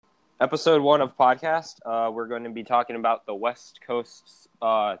Episode 1 of podcast. We're going to be talking about the West Coast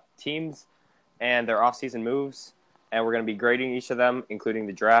teams and their offseason moves, and we're going to be grading each of them, including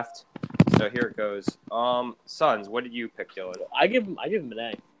the draft. So here it goes. Suns, what did you pick, Dylan? I give him an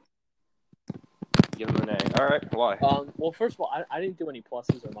A. Give him an A. All right, why? Well, first of all, I didn't do any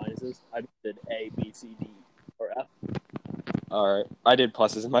pluses or minuses. I did A, B, C, D, or F. All right, I did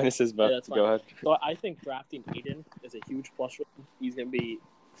pluses and minuses, but that's fine. Go ahead. So I think drafting Aiden is a huge plus for him. He's going to be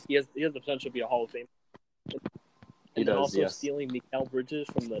he has the potential to be a Hall of Fame. And then also stealing Mikal Bridges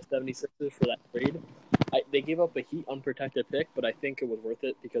from the 76ers for that trade. They gave up a Heat unprotected pick, but I think it was worth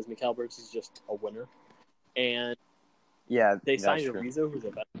it because Mikal Bridges is just a winner. And they signed Ariza, who's a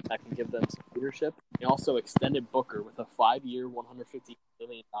veteran that can give them some leadership. They also extended Booker with a 5-year, $150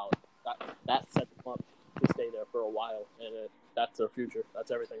 million. That set them up to stay there for a while, and that's their future.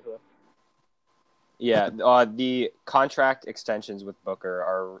 That's everything for them. Yeah, the contract extensions with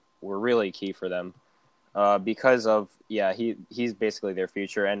Booker were really key for them because of he's basically their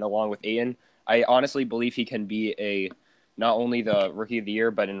future, and along with Ayton, I honestly believe he can be not only the Rookie of the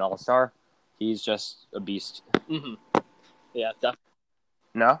Year but an All-Star. He's just a beast. Mm-hmm. Yeah, definitely.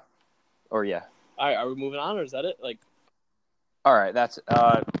 No, or yeah. All right, are we moving on, or is that it? All right, that's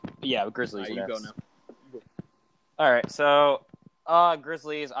Grizzlies. All right, you go now. All right, so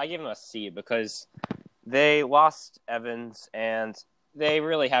Grizzlies, I give them a C because they lost Evans, and they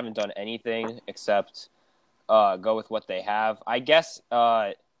really haven't done anything except go with what they have. I guess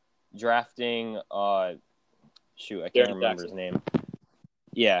drafting I can't remember his name.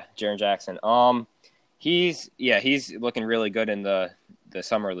 Yeah, Jaren Jackson. He's looking really good in the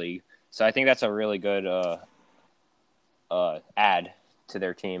summer league. So I think that's a really good add to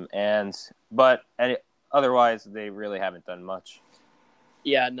their team. But otherwise they really haven't done much.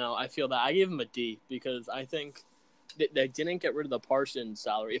 Yeah, no, I feel that. I give him a D because I think they didn't get rid of the Parsons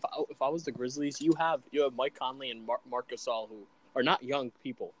salary. If I was the Grizzlies, you have Mike Conley and Marc Gasol, who are not young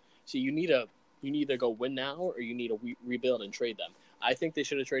people. So you need to go win now, or you need to rebuild and trade them. I think they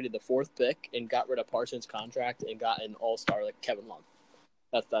should have traded the 4th pick and got rid of Parsons' contract and got an all-star like Kevin Love.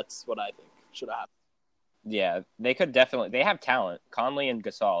 That's what I think should have happened. Yeah, they could definitely. They have talent. Conley and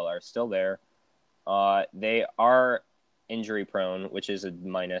Gasol are still there. They are injury prone, which is a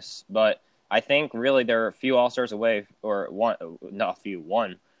minus. But I think really they're a few all-stars away, or one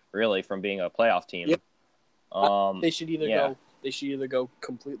really from being a playoff team. Yep. They should either go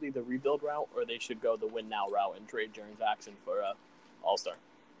completely the rebuild route, or they should go the win now route and trade Jaren Jackson for a all-star.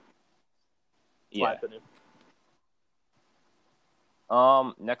 My opinion.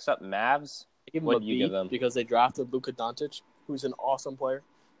 Next up, Mavs. What do you give them? Because they drafted Luka Doncic, who's an awesome player.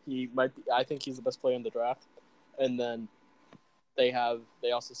 I think he's the best player in the draft. And then they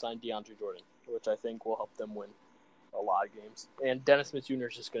also signed DeAndre Jordan, which I think will help them win a lot of games. And Dennis Smith Jr.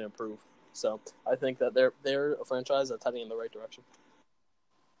 is just going to improve. So I think that they're a franchise that's heading in the right direction.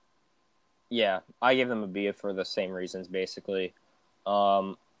 Yeah, I give them a B for the same reasons, basically.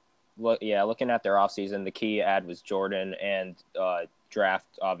 Looking at their offseason, the key add was Jordan, and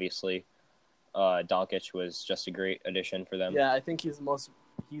draft, obviously. Doncic was just a great addition for them. Yeah, I think he's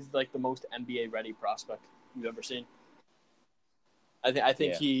like the most NBA ready prospect you've ever seen. I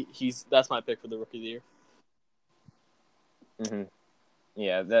think he's that's my pick for the Rookie of the Year. Mm-hmm.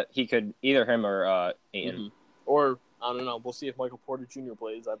 Yeah, that he could either him or Ayton. Mm-hmm. Or I don't know. We'll see if Michael Porter Jr.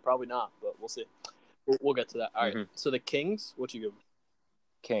 plays. Probably not, but we'll see. We'll get to that. All right. So the Kings, what you give?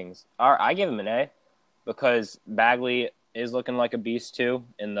 Kings. All right, I give them an A because Bagley is looking like a beast too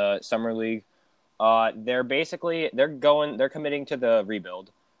in the summer league. They're committing to the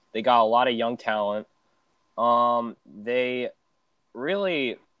rebuild. They got a lot of young talent. They're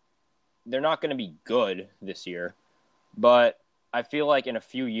not going to be good this year, but I feel like in a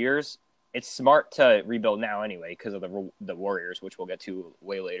few years, it's smart to rebuild now anyway because of the Warriors, which we'll get to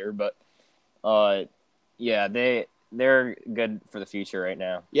way later. But they're good for the future right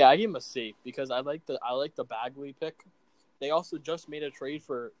now. Yeah, I give them a C because I like the Bagley pick. They also just made a trade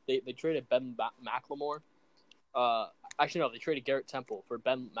for they traded Ben McLemore. Actually, no, they traded Garrett Temple for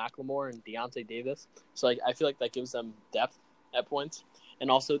Ben McLemore and Deontay Davis. So I feel like that gives them depth at points. And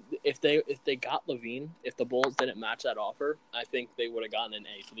also, if they got LaVine, if the Bulls didn't match that offer, I think they would have gotten an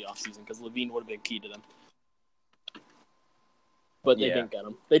A for the offseason because LaVine would have been key to them. But they didn't get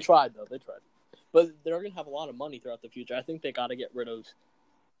him. They tried, though. But they're going to have a lot of money throughout the future. I think they got to get rid of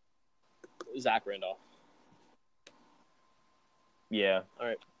Zach Randolph. Yeah. All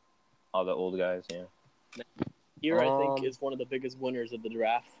right. All the old guys, yeah. Here, I think, is one of the biggest winners of the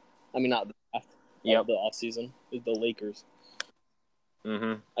draft. I mean, not the draft. Of the offseason is the Lakers.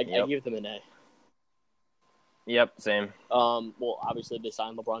 Mm-hmm. I give them an A. Yep, same. Well, obviously they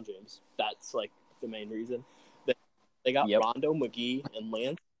signed LeBron James. That's like the main reason. They got Rondo, McGee, and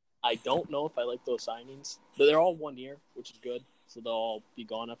Lance. I don't know if I like those signings. They're all 1 year, which is good. So they'll all be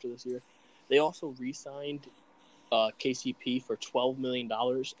gone after this year. They also re-signed KCP for $12 million,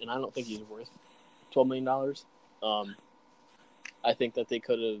 and I don't think he's worth $12 million. I think that they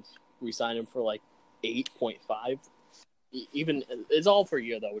could have re-signed him for like 8.5. Even it's all for a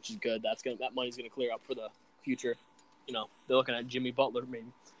year though, which is good. That money's gonna clear up for the future. You know, they're looking at Jimmy Butler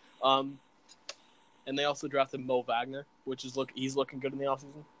maybe. And they also drafted Mo Wagner, which is he's looking good in the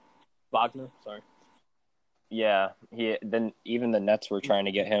offseason. Wagner, sorry. Yeah, even the Nets were trying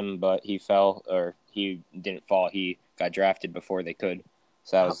to get him, but he fell, or he didn't fall. He got drafted before they could.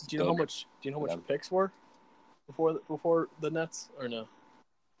 So that was do you know how much picks were before the Nets or no?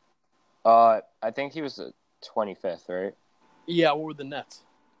 I think he was 25th, right? Yeah, what were the Nets?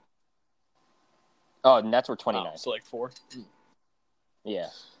 Oh, Nets were 29th. So like 4. Yeah.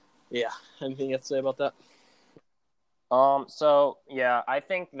 Yeah. Anything you have to say about that? So yeah, I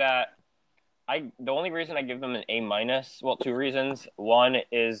think that the only reason I give them an A-, well, 2 reasons. One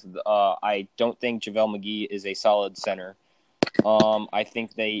is I don't think JaVale McGee is a solid center. I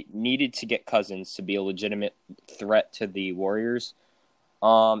think they needed to get Cousins to be a legitimate threat to the Warriors.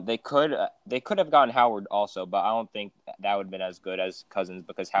 They could have gotten Howard also, but I don't think that would have been as good as Cousins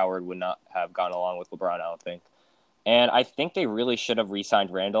because Howard would not have gone along with LeBron, I don't think. And I think they really should have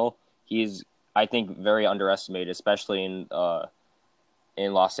re-signed Randall. He's, I think, very underestimated, especially in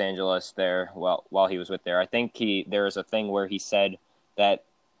Los Angeles there while he was with there. I think there was a thing where he said that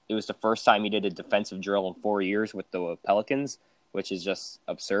it was the first time he did a defensive drill in 4 years with the Pelicans, which is just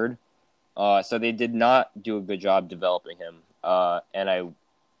absurd. So they did not do a good job developing him. And I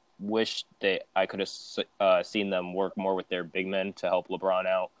wish that I could have seen them work more with their big men to help LeBron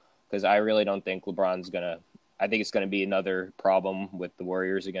out, because I really don't think LeBron's gonna. I think it's gonna be another problem with the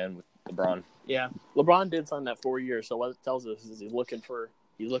Warriors again with LeBron. Yeah, LeBron did sign that 4 years, so what it tells us is he's looking for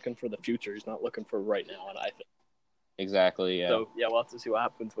the future. He's not looking for right now, and I think exactly. Yeah. So yeah, we'll have to see what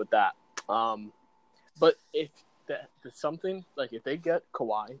happens with that. But if that's something like if they get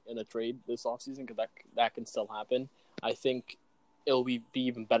Kawhi in a trade this offseason, because that can still happen, I think it'll be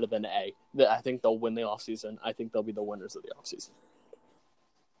even better than A. I think they'll win the offseason. I think they'll be the winners of the offseason.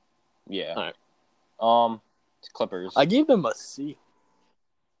 Yeah. All right. Clippers. I gave them a C.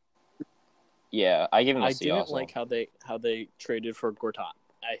 Yeah, I gave them a C. I didn't also. like how they traded for Gortat.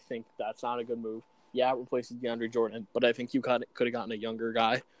 I think that's not a good move. Yeah, it replaces DeAndre Jordan, but I think you could have gotten a younger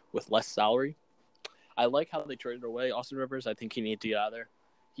guy with less salary. I like how they traded away Austin Rivers. I think he needed to get out of there.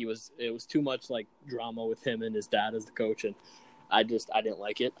 It was too much like drama with him and his dad as the coach, and I didn't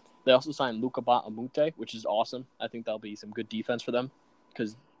like it. They also signed Luka Batamute, which is awesome. I think that'll be some good defense for them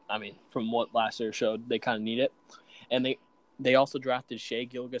because, I mean, from what last year showed, they kind of need it. And they also drafted Shai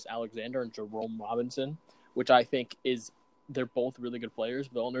Gilgeous-Alexander and Jerome Robinson, which I think they're both really good players.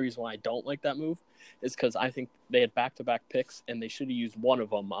 But the only reason why I don't like that move is because I think they had back-to-back picks, and they should have used one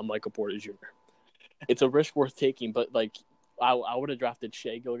of them on Michael Porter Jr. It's a risk worth taking, but like I would have drafted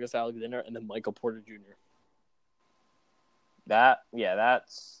Shai Gilgeous-Alexander and then Michael Porter Jr. That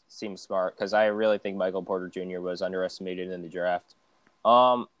seems smart because I really think Michael Porter Jr. was underestimated in the draft.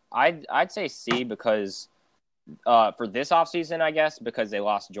 I'd say C because for this offseason, I guess, because they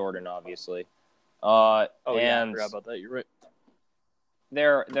lost Jordan, obviously. Yeah, I forgot about that. You're right.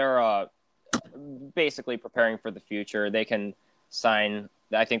 They're basically preparing for the future. They can sign.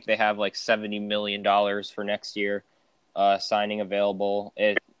 I think they have like $70 million for next year. Signing available.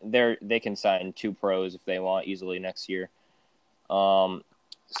 They can sign 2 pros if they want easily next year.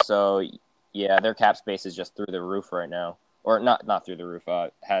 So yeah, their cap space is just through the roof right now, or not through the roof.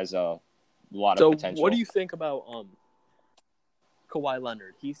 Has a lot of potential. So what do you think about Kawhi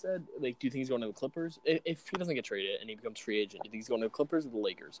Leonard? He said, like, do you think he's going to the Clippers? If he doesn't get traded and he becomes free agent, do you think he's going to the Clippers or the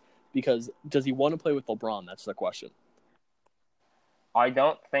Lakers? Because does he want to play with LeBron? That's the question. I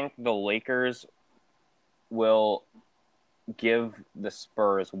don't think the Lakers will give the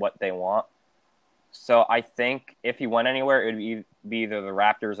Spurs what they want. So I think if he went anywhere, it would be either the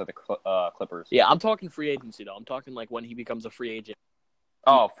Raptors or the Clippers. Yeah, I'm talking free agency, though. I'm talking like when he becomes a free agent.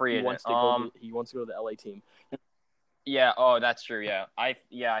 Free agent. He wants to go to the LA team. Yeah, that's true, yeah. I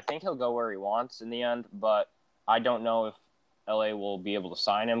think he'll go where he wants in the end, but I don't know if LA will be able to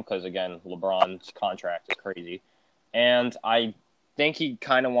sign him because, again, LeBron's contract is crazy. And I think he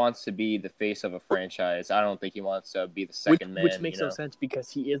kind of wants to be the face of a franchise. I don't think he wants to be the second man. Which makes no sense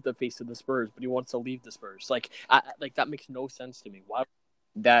because he is the face of the Spurs, but he wants to leave the Spurs. Like that makes no sense to me. Why?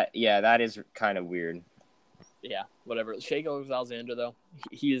 That is kind of weird. Yeah, whatever. Shea Alexander, though,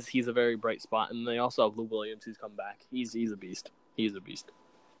 he's a very bright spot, and they also have Lou Williams, who's come back. He's a beast. He's a beast.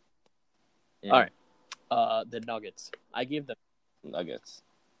 Yeah. All right. The Nuggets. I gave them Nuggets.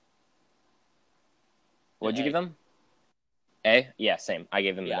 What'd you give them? A? Yeah, same. I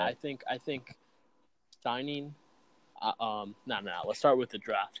gave them an A. I think signing. No. Let's start with the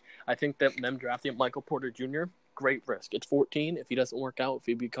draft. I think that them drafting Michael Porter Jr. great risk. It's 14. If he doesn't work out, if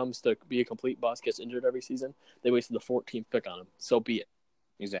he becomes to be a complete bust, gets injured every season, they wasted the 14th pick on him. So be it.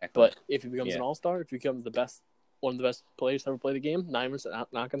 Exactly. But if he becomes an all-star, if he becomes one of the best players to ever play the game, not going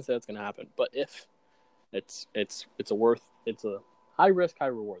to say that's going to happen. But if it's a high risk, high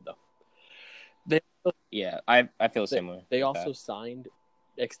reward though. I feel the same way. They also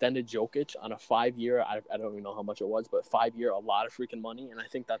extended Jokic on a 5-year. I don't even know how much it was, but 5-year, a lot of freaking money, and I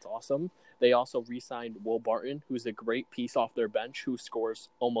think that's awesome. They also re-signed Will Barton, who's a great piece off their bench, who scores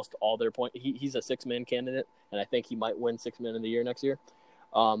almost all their points. He's a 6-man candidate, and I think he might win 6-man of the year next year.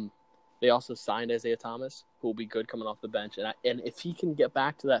 They also signed Isaiah Thomas, who will be good coming off the bench, and if he can get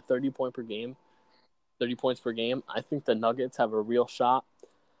back to that 30 points per game, I think the Nuggets have a real shot.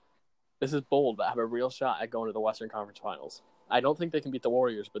 This is bold, but have a real shot at going to the Western Conference Finals. I don't think they can beat the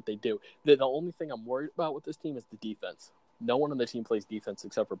Warriors, but they do. The only thing I'm worried about with this team is the defense. No one on the team plays defense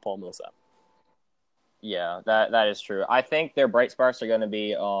except for Paul Millsap. Yeah, that is true. I think their bright sparks are going to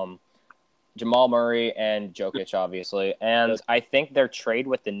be Jamal Murray and Jokic, obviously. And I think their trade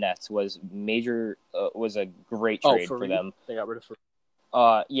with the Nets was a great trade for them. They got rid of Fareed.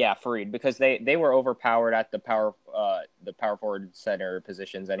 Fareed, because they were overpowered at the power forward center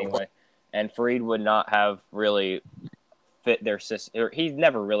positions anyway, and Fareed would not have really fit their system. He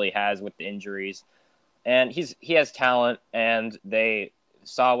never really has with the injuries, and he has talent, and they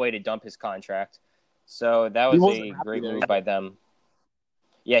saw a way to dump his contract, so that was a great move by them.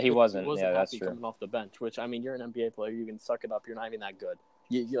 Yeah, he wasn't. Yeah, that's true. Coming off the bench, which I mean, you're an NBA player, you can suck it up. You're not even that good.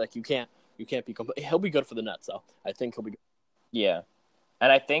 You can't be. He'll be good for the Nets, though. I think he'll be good. Yeah.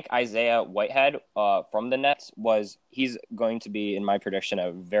 And I think Isaiah Whitehead from the Nets he's going to be, in my prediction,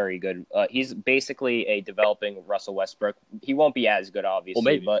 a very good. He's basically a developing Russell Westbrook. He won't be as good,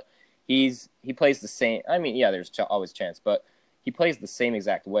 obviously, but he plays the same. I mean, yeah, there's always a chance, but he plays the same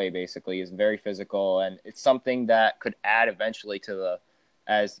exact way. Basically, he's very physical, and it's something that could add eventually to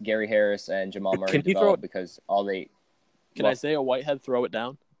as Gary Harris and Jamal Murray develop because all they. Can Isaiah Whitehead throw it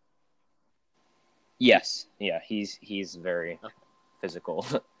down? Yes, yeah, he's very. Physical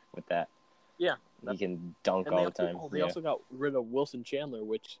with that. Yeah. He can dunk all the time. They also got rid of Wilson Chandler,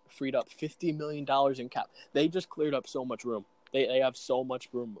 which freed up $50 million in cap. They just cleared up so much room. They have so much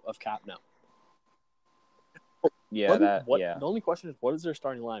room of cap now. Yeah, The only question is, what is their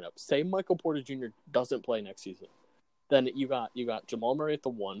starting lineup? Say Michael Porter Jr. doesn't play next season. Then you got Jamal Murray at the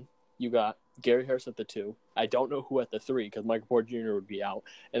 1. You got Gary Harris at the 2. I don't know who at the 3 because Michael Porter Jr. would be out.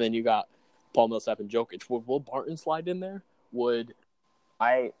 And then you got Paul Millsap and Jokic. Would Will Barton slide in there?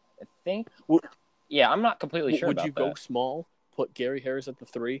 I think, I'm not completely sure about that. Would you go small, put Gary Harris at the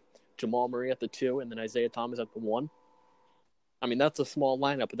 3, Jamal Murray at the 2, and then Isaiah Thomas at the 1? I mean, that's a small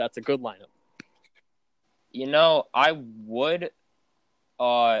lineup, but that's a good lineup. I would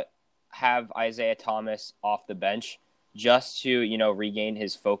have Isaiah Thomas off the bench just to, regain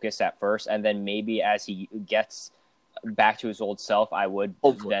his focus at first, and then maybe as he gets back to his old self, I would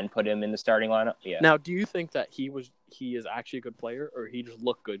then put him in the starting lineup. Yeah. Now, do you think that he is actually a good player, or he just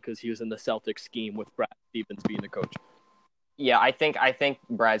looked good because he was in the Celtics scheme with Brad Stevens being the coach? Yeah, I think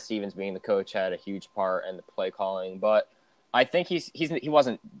Brad Stevens being the coach had a huge part in the play calling, but I think he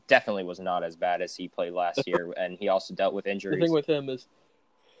definitely was not as bad as he played last year, and he also dealt with injuries. The thing with him is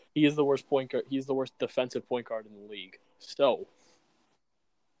he is the worst point guard. He's the worst defensive point guard in the league.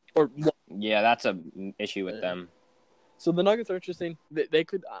 That's an issue with them. So the Nuggets are interesting. They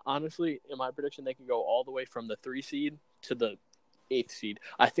could, honestly, in my prediction, they could go all the way from the 3 seed to the 8th seed.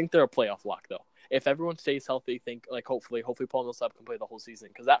 I think they're a playoff lock, though. If everyone stays healthy, hopefully Paul Millsap can play the whole season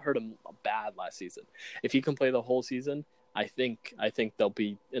because that hurt him bad last season. If he can play the whole season, I think they'll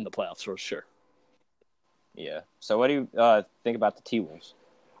be in the playoffs for sure. Yeah. So what do you think about the T-Wolves?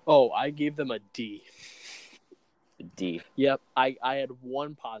 Oh, I gave them a D. A D. Yep. I had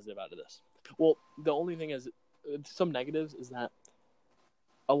one positive out of this. Well, the only thing is, some negatives is that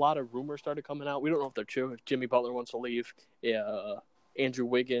a lot of rumors started coming out. We don't know if they're true. If Jimmy Butler wants to leave, Andrew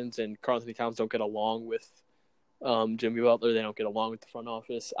Wiggins and Karl-Anthony Towns don't get along with Jimmy Butler. They don't get along with the front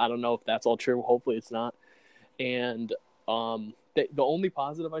office. I don't know if that's all true. Hopefully it's not. And the only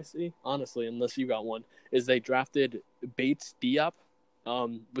positive I see, honestly, unless you got one, is they drafted Bates Diop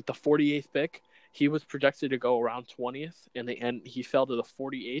with the 48th pick. he was projected to go around 20th, and he fell to the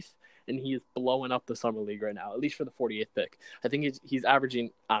 48th, and he is blowing up the summer league right now, at least for the 48th pick. I think he's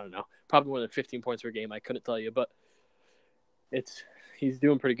averaging, I don't know, probably more than 15 points per game. I couldn't tell you, but he's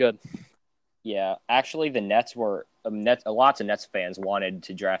doing pretty good. Yeah, actually, the Nets were lots of Nets fans wanted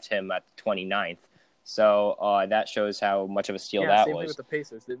to draft him at the 29th. So that shows how much of a steal that same was. Thing with the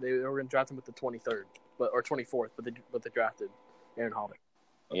Pacers. They were going to draft him with the 23rd, or 24th, but they drafted Aaron Holiday.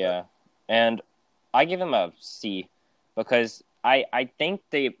 Okay. Yeah, and I give him a C because I think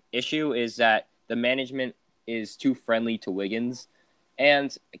the issue is that the management is too friendly to Wiggins,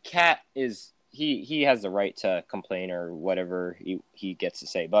 and Cat is he has the right to complain or whatever he gets to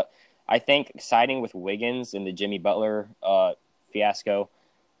say, but I think siding with Wiggins in the Jimmy Butler fiasco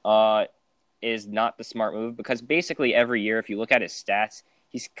is not the smart move because basically every year, if you look at his stats,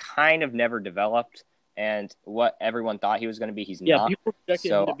 he's kind of never developed, and what everyone thought he was going to be, he's not. Yeah, people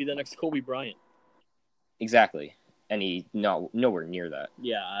projected him to be the next Kobe Bryant. Exactly, and he's nowhere near that.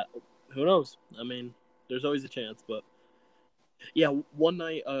 Yeah, who knows? I mean, there's always a chance, but yeah, one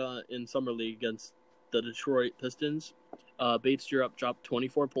night in Summer League against the Detroit Pistons, Bates Diop dropped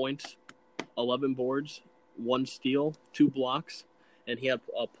 24 points, 11 boards, 1 steal, 2 blocks, and he had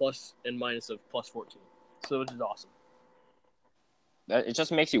a plus and minus of plus 14. So which is awesome. It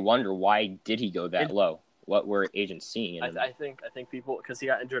just makes you wonder, why did he go that low? What were agents seeing in him? I think people, because he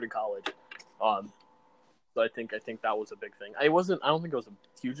got injured in college. So I think that was a big thing. I don't think it was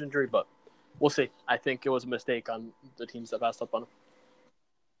a huge injury, but we'll see. I think it was a mistake on the teams that passed up on him.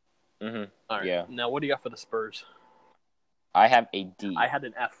 Mm-hmm. All right. Yeah. Now, what do you got for the Spurs? I have a D. I had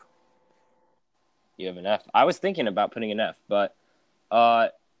an F. You have an F. I was thinking about putting an F, but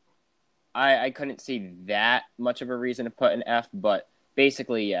I couldn't see that much of a reason to put an F. But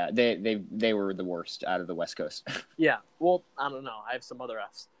basically, yeah, they were the worst out of the West Coast. Yeah. Well, I don't know. I have some other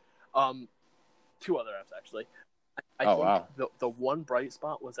Fs. 2 other Fs actually. I think wow. The one bright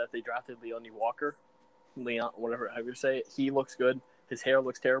spot was that they drafted Leone Walker. Leon, whatever however you say it. He looks good. His hair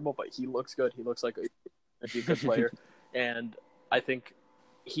looks terrible, but he looks good. He looks like a good player. And I think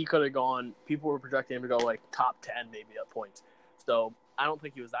he could have gone, people were projecting him to go like top 10 maybe at points. So I don't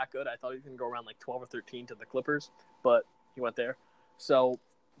think he was that good. I thought he was going to go around like 12 or 13 to the Clippers, but he went there. So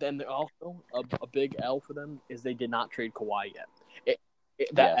then also a big L for them is they did not trade Kawhi yet.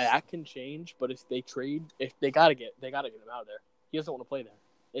 That can change, but if they got to get him out of there. He doesn't want to play there.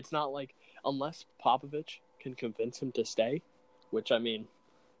 It's not like, unless Popovich can convince him to stay, which I mean,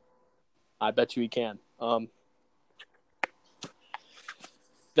 I bet you he can.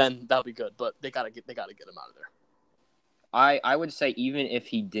 Then that'll be good, but they gotta get him out of there. I would say even if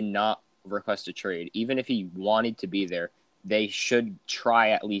he did not request a trade, even if he wanted to be there, they should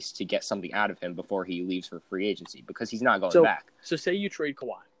try at least to get something out of him before he leaves for free agency because he's not going back. So say you trade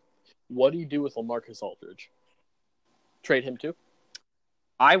Kawhi. What do you do with LaMarcus Aldridge? Trade him too?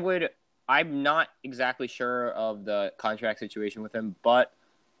 I'm not exactly sure of the contract situation with him, but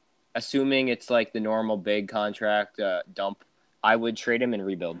assuming it's like the normal big contract dump, I would trade him and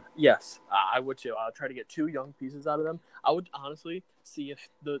rebuild. Yes, I would too. I'll try to get 2 young pieces out of them. I would honestly see if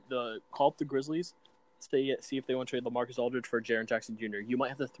the call up the Grizzlies, see if they want to trade LaMarcus Aldridge for Jaren Jackson Jr. You might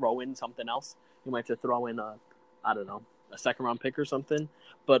have to throw in something else. You might have to throw in a second-round pick or something.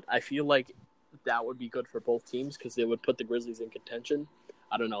 But I feel like that would be good for both teams because it would put the Grizzlies in contention.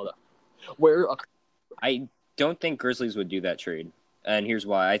 I don't know, though. I don't think Grizzlies would do that trade, and here's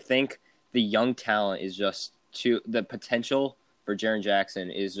why. I think the young talent is just the potential for Jaren Jackson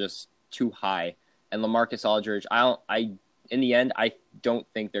is just too high, and LaMarcus Aldridge, in the end, I don't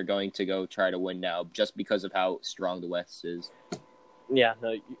think they're going to go try to win now just because of how strong the West is. Yeah,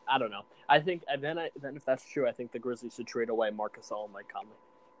 no, I don't know. I think, and then if that's true, I think the Grizzlies should trade away Marc Gasol and Mike Conley.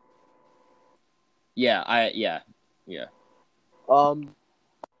 Yeah.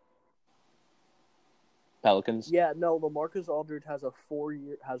 Pelicans. Yeah, no, LaMarcus Aldridge has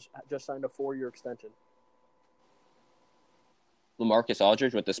just signed a 4-year extension. LaMarcus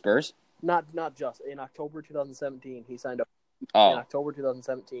Aldridge with the Spurs? Not just in October 2017 he signed In October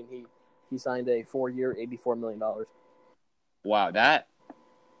 2017 he signed a 4-year, $84 million. Wow,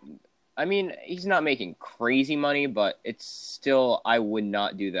 he's not making crazy money, but it's still, I would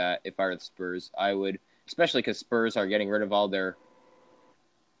not do that if I were the Spurs. I would, especially because Spurs are getting rid of all their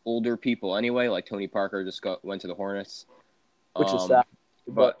older people anyway, like Tony Parker just went to the Hornets. Which is sad.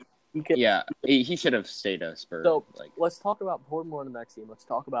 But he should have stayed a Spurs. So let's talk about before we move on to the next team. Let's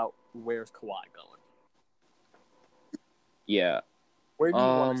talk about where's Kawhi going. Yeah. Where do you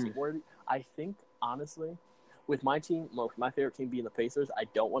want to see? I think honestly, with my team, my favorite team being the Pacers, I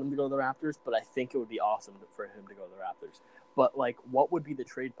don't want him to go to the Raptors, but I think it would be awesome for him to go to the Raptors. But, like, what would be the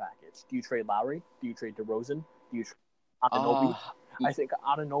trade package? Do you trade Lowry? Do you trade DeRozan? Do you trade Anunoby? I think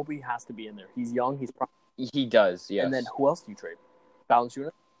Anunoby has to be in there. He's young. He does, yes. And then who else do you trade?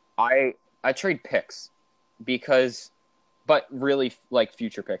 Valanciunas? I trade picks but really, like,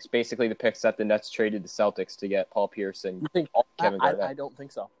 future picks. Basically, the picks that the Nets traded the Celtics to get Paul Pierce and Kevin Garnett. I don't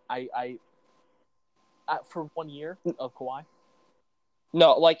think so. For 1 year of Kawhi?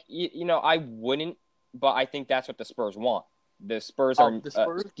 No, like, I wouldn't, but I think that's what the Spurs want. The Spurs are. The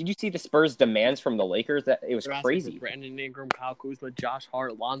Spurs? Did you see the Spurs' demands from the Lakers? That it was crazy. Brandon Ingram, Kyle Kuzma, Josh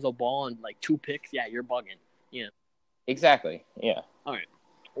Hart, Lonzo Ball, and like 2 picks. Yeah, you're bugging. Yeah. Exactly. Yeah. All right.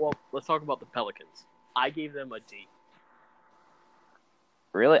 Well, let's talk about the Pelicans. I gave them a D.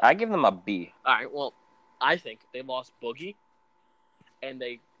 Really? I give them a B. All right. Well, I think they lost Boogie, and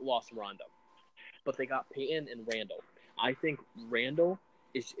they lost Rondo, but they got Payton and Randall. I think Randall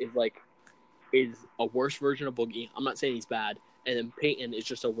is a worse version of Boogie. I'm not saying he's bad. And then Payton is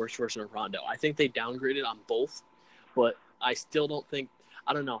just a worse version of Rondo. I think they downgraded on both, but I still don't think –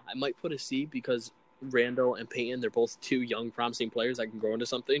 I don't know. I might put a C because Randall and Payton, they're both 2 young, promising players that can grow into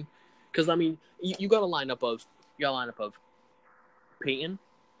something. Because, I mean, you got a lineup of Payton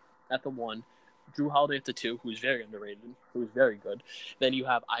at the 1, Drew Holiday at the 2, who's very underrated, who's very good. Then you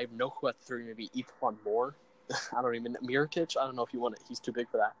have – I have no clue at the 3, maybe Ephon Moore. I don't even – Mirotic, I don't know if you want it. He's too big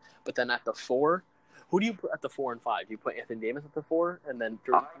for that. But then at the 4 – who do you put at the 4 and 5? Do you put Anthony Davis at the 4 and then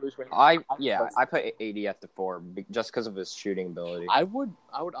Julius Randle? I put AD at the 4 just because of his shooting ability. I would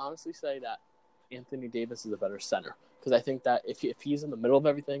honestly say that Anthony Davis is a better center because I think that if he's in the middle of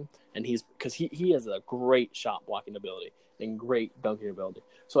everything and because he has a great shot blocking ability and great dunking ability,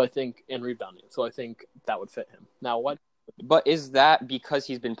 so I think and rebounding, so I think that would fit him. Now what? But is that because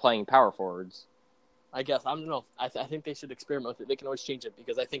he's been playing power forwards? I guess. I don't know. I think they should experiment with it. They can always change it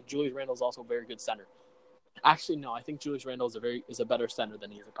because I think Julius Randle is also a very good center. Actually, no. I think Julius Randle is a better center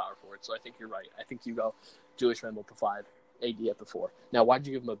than he is a power forward. So I think you're right. I think you go Julius Randle to 5, AD at the 4. Now, why'd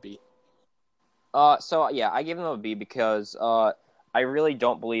you give him a B? I gave him a B because I really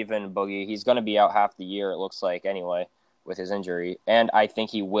don't believe in Boogie. He's going to be out half the year, it looks like, anyway, with his injury. And I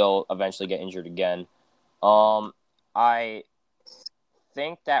think he will eventually get injured again. I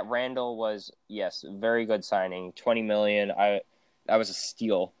think that Randall was, yes, very good signing. $20 million. That was a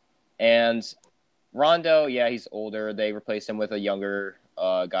steal. And Rondo, yeah, he's older. They replaced him with a younger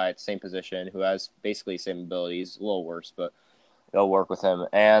guy at the same position who has basically the same abilities, a little worse, but they'll work with him.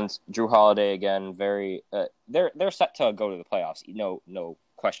 And Drew Holiday again, very. They're set to go to the playoffs. No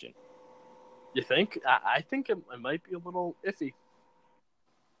question. You think? I think it might be a little iffy.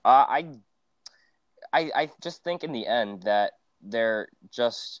 I just think in the end that they're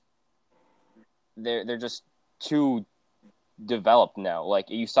just too developed now.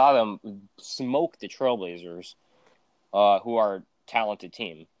 Like, you saw them smoke the Trailblazers, who are a talented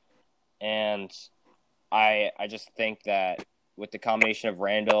team. And I just think that with the combination of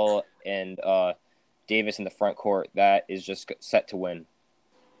Randall and Davis in the front court, that is just set to win.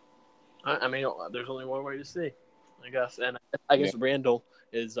 I mean, there's only one way to see, I guess. And I guess Randall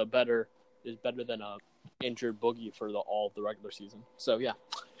is better than a injured Boogie for all of the regular season. So yeah.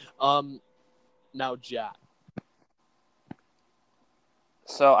 Now Jack.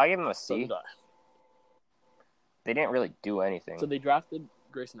 So I gave him a C. So they didn't really do anything. So they drafted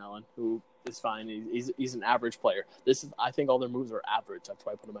Grayson Allen, who is fine. He's an average player. I think all their moves are average. That's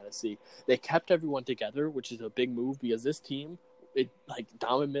why I put him at a C. They kept everyone together, which is a big move because this team,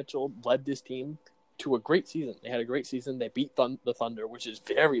 Donovan Mitchell led this team to a great season. They had a great season. They beat the Thunder, which is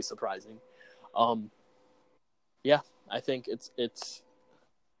very surprising. Yeah, I think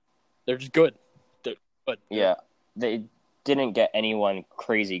they're just good. They're good. Yeah, they didn't get anyone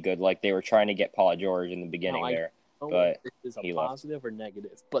crazy good. Like, they were trying to get Paul George in the beginning there. But it is a positive or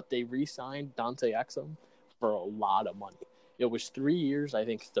negative. But they re-signed Dante Exum for a lot of money. It was 3 years, I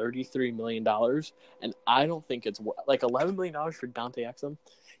think $33 million. And I don't think it's like $11 million for Dante Exum.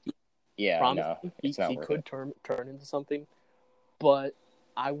 Yeah, no, he could turn into something. But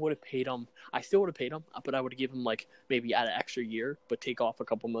I would have paid him. I still would have paid him, but I would have given him maybe add an extra year, but take off a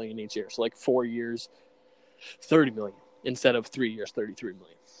couple million each year. So 4 years, $30 million instead of 3 years, $33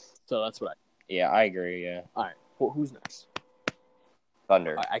 million. So that's what Yeah, I agree. Yeah. All right. Well, who's next?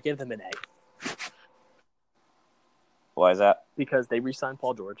 Thunder. Right, I give them an A. Why is that? Because they re-signed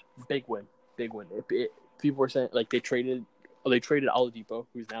Paul George. Big win. People were saying they traded Oladipo,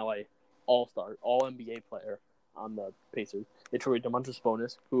 who's now a all-star, all-NBA player on the Pacers. They traded Domantas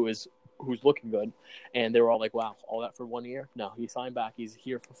Sabonis, who's looking good, and they were all like, wow, all that for 1 year? No, he signed back. He's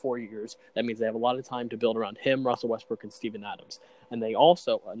here for 4 years. That means they have a lot of time to build around him, Russell Westbrook, and Steven Adams. And they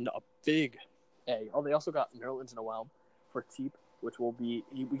also, a big A. Oh, they also got Nerlens Noel for cheap, which will be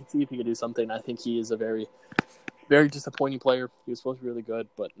we can see if he can do something. I think he is a very, very disappointing player. He was supposed to be really good,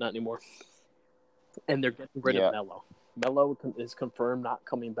 but not anymore. And they're getting rid of Melo. Melo is confirmed not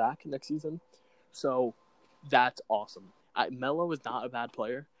coming back next season, so that's awesome. Melo is not a bad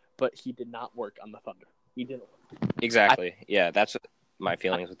player, but he did not work on the Thunder. He didn't. Exactly. That's my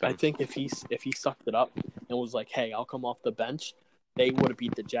feelings with him. I think if he sucked it up and was like, "Hey, I'll come off the bench," they would have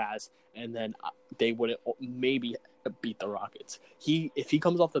beat the Jazz, and then they would have maybe beat the Rockets. If he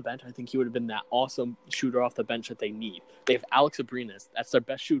comes off the bench, I think he would have been that awesome shooter off the bench that they need. They have Alex Abrines. That's their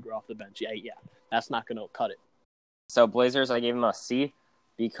best shooter off the bench. Yeah. That's not going to cut it. So Blazers, I gave them a C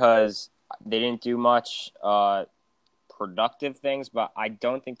because they didn't do much productive things, but I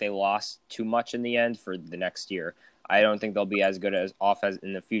don't think they lost too much in the end for the next year. I don't think they'll be as good as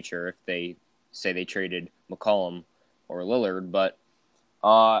in the future if they say they traded McCollum or Lillard, but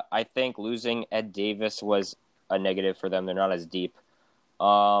I think losing Ed Davis was a negative for them. They're not as deep.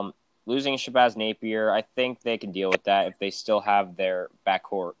 Losing Shabazz Napier, I think they can deal with that if they still have their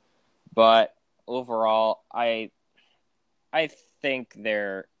backcourt. But overall, I think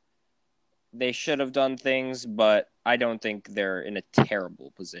they should have done things, but I don't think they're in a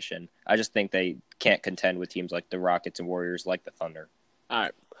terrible position. I just think they can't contend with teams like the Rockets and Warriors, like the Thunder. All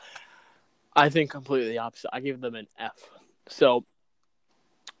right. I think completely the opposite. I gave them an F. So,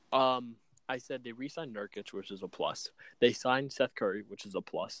 I said they re-signed Nurkic, which is a plus. They signed Seth Curry, which is a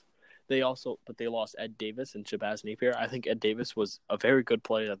plus. They lost Ed Davis and Shabazz Napier. I think Ed Davis was a very good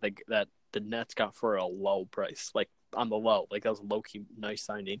player that the Nets got for a low price, like on the low. Like that was a low-key nice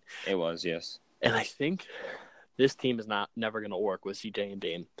signing. It was, yes. And I think this team is never going to work with CJ and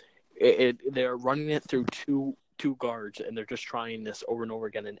Dame. They're running it through two guards, and they're just trying this over and over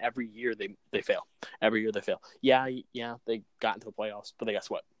again. And every year they fail. Every year they fail. Yeah, they got into the playoffs, but guess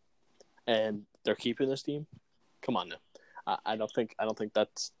what? And they're keeping this team. Come on now. I don't think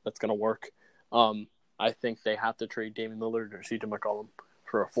that's going to work. I think they have to trade Damian Lillard or CJ McCollum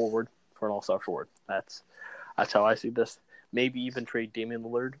for an all-star forward. That's how I see this. Maybe even trade Damian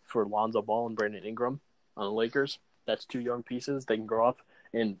Lillard for Lonzo Ball and Brandon Ingram on the Lakers. That's two young pieces. They can grow up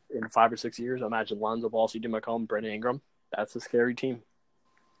in 5 or 6 years. Imagine Lonzo Ball, CJ McCollum, Brandon Ingram. That's a scary team.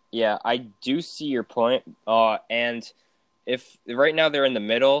 Yeah, I do see your point. And if right now they're in the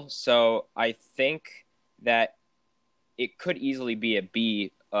middle, so I think that it could easily be a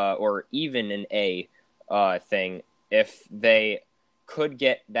B or even an A thing if they could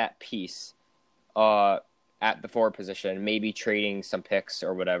get that piece at the forward position, maybe trading some picks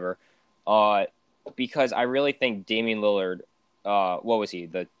or whatever. Because I really think Damian Lillard, what was he,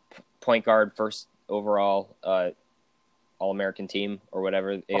 the point guard first overall All-American team or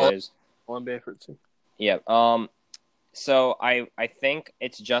whatever it is? All-NBA first team. Yeah. So I think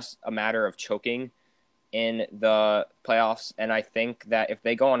it's just a matter of choking in the playoffs, and I think that if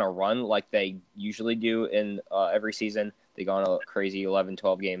they go on a run like they usually do in every season, they go on a crazy 11,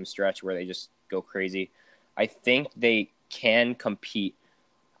 12 game stretch where they just go crazy. I think they can compete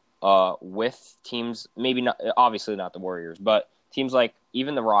with teams, maybe not, obviously not the Warriors, but teams like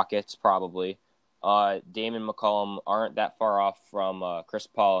even the Rockets probably. Dame and McCollum aren't that far off from Chris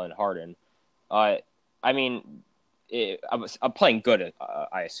Paul and Harden. I mean, I'm playing good,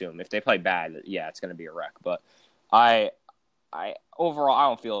 I assume. If they play bad, yeah, it's going to be a wreck. But I overall, I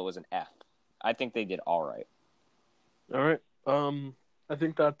don't feel it was an F. I think they did all right. All right. I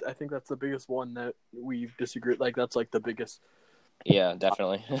think that's the biggest one that we've disagreed. Like that's like the biggest. Yeah,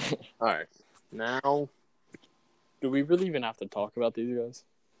 definitely. All right. Now, do we really even have to talk about these guys?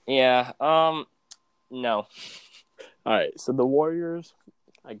 Yeah. No. All right. So the Warriors,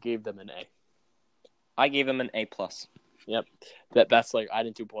 I gave them an A. I gave them an A+. Yep. That's like I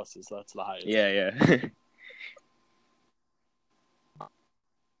did 2 pluses, so that's the highest. Yeah.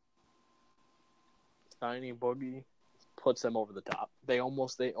 Signing Boogie puts them over the top. They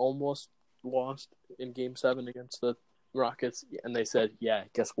almost lost in Game 7 against the Rockets, and they said, "Yeah,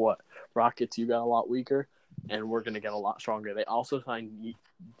 guess what? Rockets, you got a lot weaker, and we're going to get a lot stronger." They also signed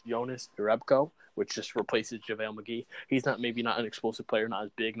Jonas Jerebko, which just replaces JaVale McGee. He's maybe not an explosive player, not as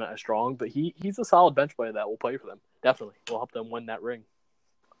big, not as strong, but he's a solid bench player that will play for them. Definitely will help them win that ring.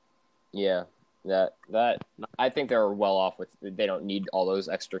 Yeah, that I think they're well off with. They don't need all those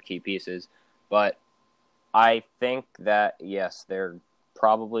extra key pieces, but I think that yes, they're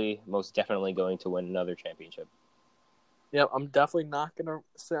probably most definitely going to win another championship. Yeah, I'm definitely not gonna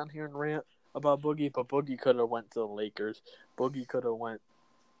sit on here and rant about Boogie, but Boogie could have went to the Lakers. Boogie could have went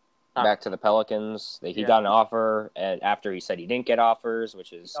back to the Pelicans. He got an offer, and after he said he didn't get offers,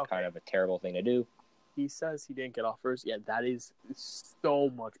 which is kind of a terrible thing to do. he says he didn't get offers. Yeah, that is so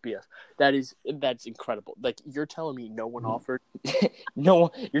much BS. That's incredible. Like, you're telling me no one offered?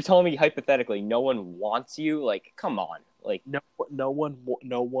 No, you're telling me hypothetically no one wants you? Like, come on. Like, no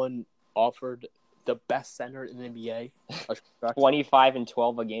one offered the best center in the NBA. 25 and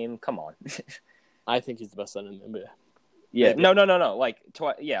 12 a game. Come on. I think he's the best center in the NBA. Yeah, no. Like,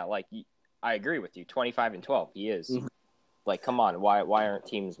 I agree with you. 25 and 12, he is. Mm-hmm. Like, come on. Why aren't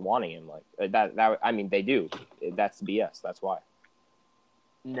teams wanting him? Like that. I mean, they do. That's BS. That's why.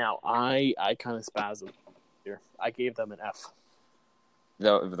 Now, I kind of spasmed here. I gave them an F.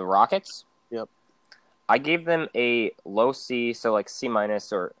 The Rockets? Yep. I gave them a low C, so like C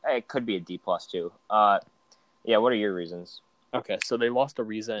minus, or it could be a D plus too. Yeah. What are your reasons? Okay, so they lost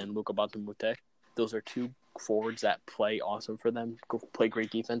Ariza and Luka Batumute. Those are two forwards that play awesome for them, play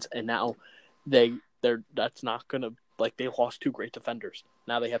great defense, and now that's not gonna, like, they lost two great defenders.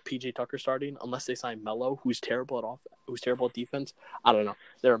 Now they have PJ Tucker starting, unless they sign Melo, who's terrible at defense. I don't know,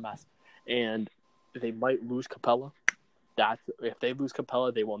 they're a mess, and they might lose Capella. If they lose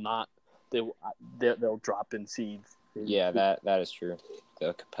Capella, they will not. They'll drop in seeds. Yeah, that is true.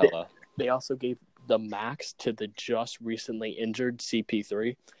 The Capella. They also gave the max to the just recently injured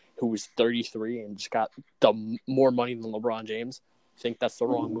CP3, who was 33 and just got more money than LeBron James. I think that's the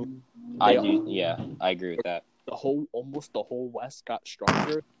wrong move. I do. Yeah, I agree with that. Almost the whole West got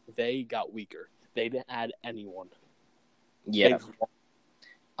stronger. They got weaker. They didn't add anyone. Yeah,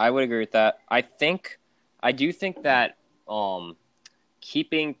 I would agree with that. I do think that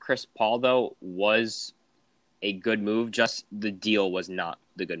keeping Chris Paul though was a good move. Just the deal was not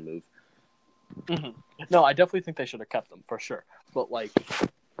the good move. Mm-hmm. No, I definitely think they should have kept them for sure. But like,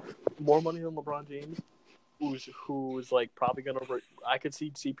 more money than LeBron James, who's like probably gonna. I could see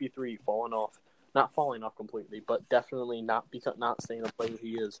CP3 not falling off completely, but definitely not staying the player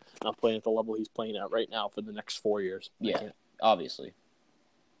he is, not playing at the level he's playing at right now for the next 4 years. Yeah, obviously.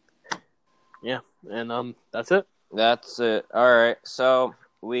 Yeah, and that's it. That's it. All right, so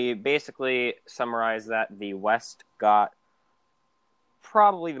we basically summarized that the West got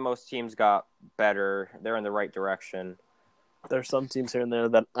probably the most teams got better. They're in the right direction. There's some teams here and there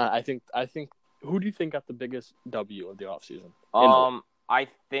that I think. Who do you think got the biggest W of the offseason? I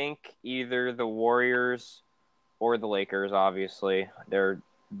think either the Warriors or the Lakers. Obviously, they're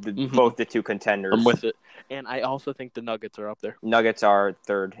both the two contenders. I'm with it, and I also think the Nuggets are up there. Nuggets are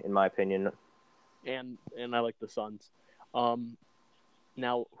third, in my opinion. And I like the Suns.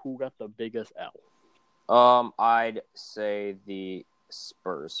 Now, who got the biggest L? I'd say the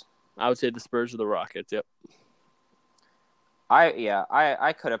Spurs. I would say the Spurs or the Rockets. Yep.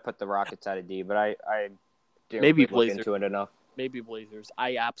 I could have put the Rockets at a D, but I didn't maybe really look into it enough. Maybe Blazers.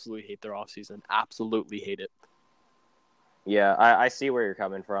 I absolutely hate their offseason. Absolutely hate it. Yeah, I see where you're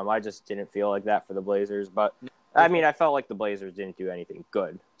coming from. I just didn't feel like that for the Blazers, but I mean, I felt like the Blazers didn't do anything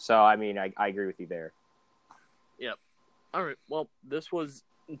good. So, I mean, I agree with you there. Yep. All right. Well, this was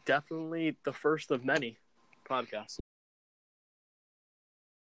definitely the first of many podcasts.